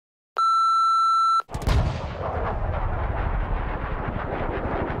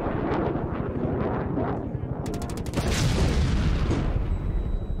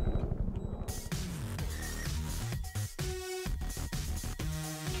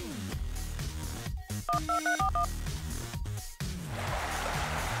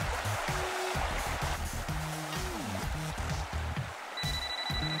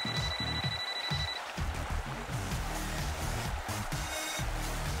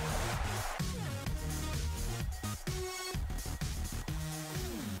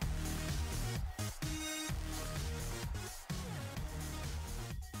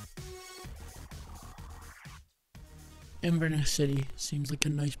Inverness City seems like a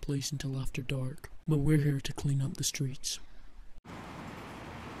nice place until after dark, but we're here to clean up the streets.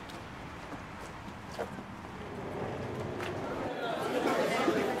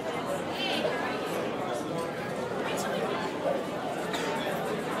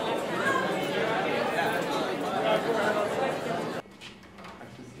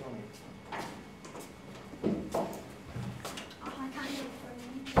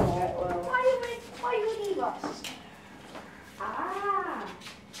 Why you leave us?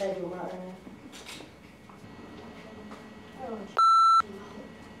 Bedroom out there.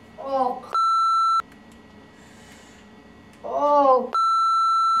 Oh. Oh.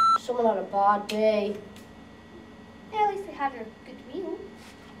 Someone had a bad day. Yeah, at least they had a good meal.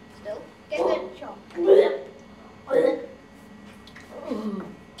 Still, get the shop. You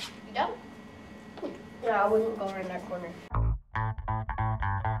done? Yeah, I wouldn't go around that corner.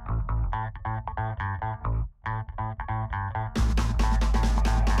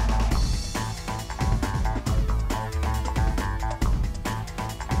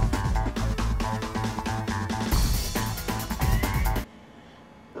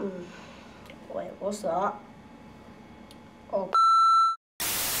 Wait, what's that? Oh.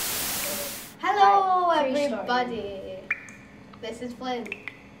 Hello, Right, everybody. This is Flynn,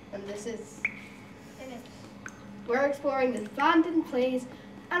 and this is Dennis. We're exploring this abandoned place,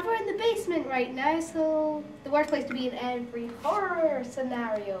 and we're in the basement right now, so the worst place to be in every horror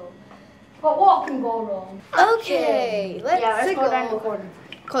scenario. But what can go wrong? Okay, let's go down the corner.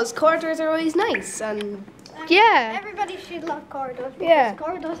 Because corridors are always nice, and yeah. Everybody should love corridors. Yeah. Because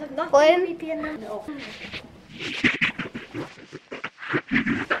corridors have nothing Flynn? creepy in them. No.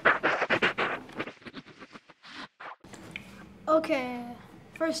 Okay,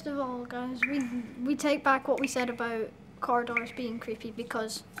 first of all, guys, we take back what we said about corridors being creepy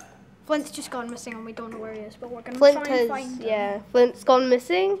because Flint's just gone missing and we don't know where he is, but we're gonna try and find him. Flint's gone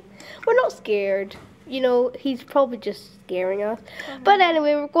missing. We're not scared. You know, he's probably just scaring us. But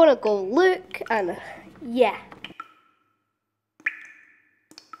anyway, we're gonna go look and yeah.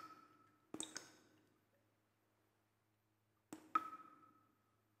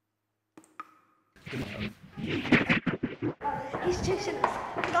 He's chasing us.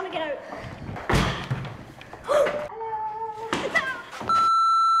 We're gonna get out.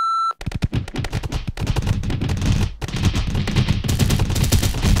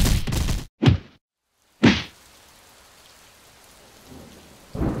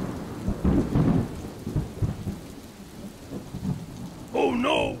 Oh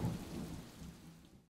no!